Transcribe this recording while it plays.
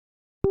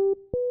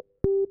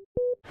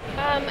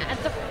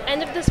at the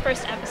end of this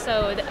first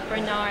episode,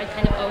 Bernard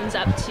kind of owns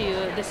up to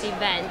this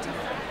event.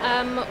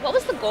 What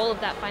was the goal of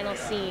that final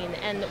scene,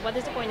 and what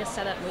is it going to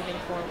set up moving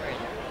forward?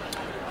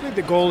 I think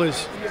the goal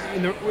is,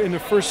 in the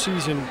first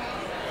season,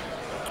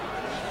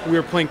 we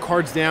were playing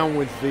cards down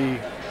with the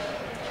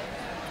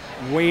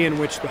way in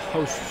which the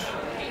host's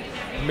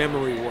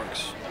memory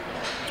works.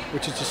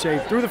 Which is to say,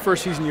 through the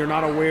first season, you're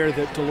not aware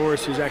that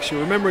Dolores is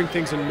actually remembering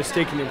things and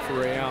mistaking them for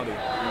reality.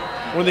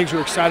 One of the things we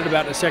were excited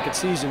about in the second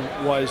season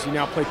was you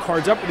now play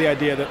cards up with the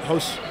idea that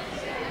hosts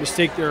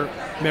mistake their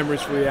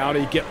memories for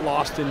reality, get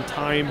lost in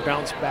time,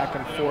 bounce back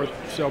and forth.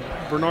 So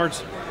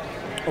Bernard's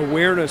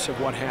awareness of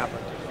what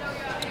happened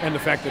and the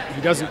fact that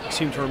he doesn't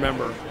seem to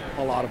remember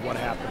a lot of what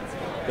happened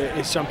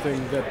is something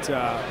that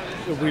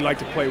we like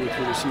to play with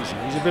through the season.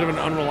 He's a bit of an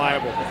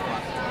unreliable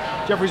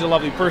Jeffrey's a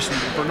lovely person,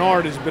 but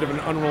Bernard is a bit of an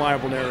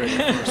unreliable narrator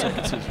for our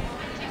second season.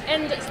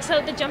 And so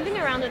the jumping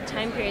around of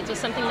time periods was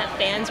something that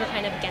fans were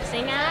kind of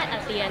guessing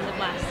at the end of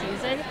last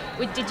season.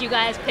 Did you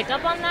guys pick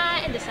up on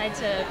that and decide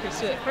to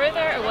pursue it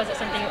further, or was it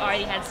something you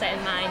already had set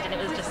in mind and it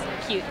was just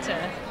cute to...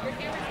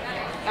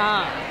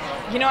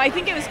 I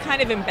think it was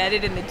kind of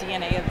embedded in the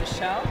DNA of the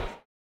show.